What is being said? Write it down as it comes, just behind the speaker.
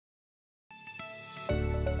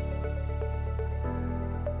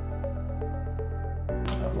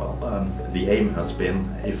The aim has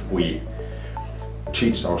been, if we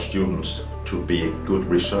teach our students to be good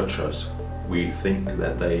researchers, we think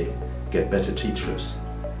that they get better teachers,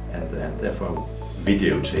 and therefore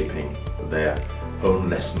videotaping their own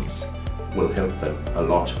lessons will help them a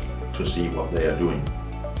lot to see what they are doing.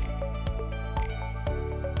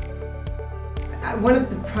 One of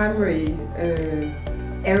the primary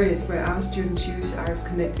areas where our students use Iris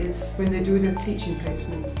Connect is when they do their teaching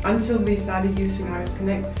placement. Until we started using Iris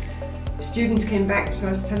Connect, students came back to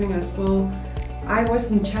us telling us, well, I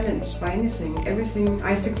wasn't challenged by anything.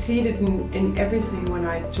 I succeeded in everything when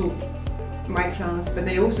I taught my class, but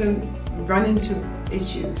they also run into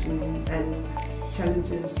issues and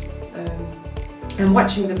challenges. And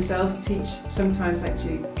watching themselves teach sometimes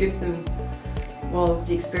actually give them, well,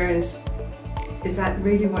 the experience. Is that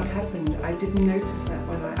really what happened? I didn't notice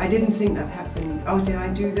that I didn't think that happened. Oh, did I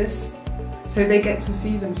do this? So they get to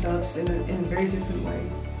see themselves in a very different way.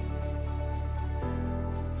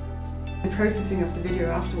 The processing of the video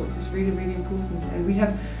afterwards is really, really important.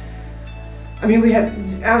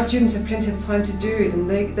 And our students have plenty of time to do it, and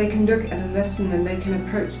they can look at a lesson and they can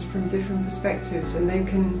approach it from different perspectives, and they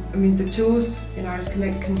can, the tools in Iris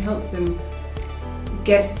Connect can help them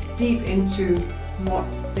get deep into what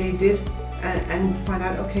they did and find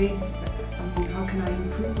out, okay, how can I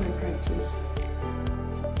improve my practice?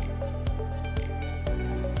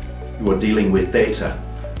 You are dealing with data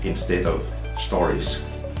instead of stories,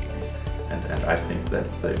 and I think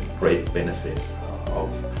that's the great benefit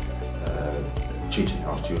of teaching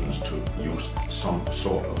our students to use some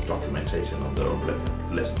sort of documentation of their own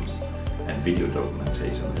lessons, and video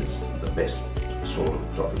documentation is the best sort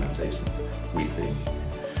of documentation, we think.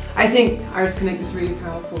 I think Iris Connect is really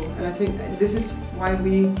powerful, and I think this is why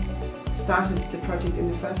we started the project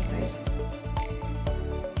in the first place.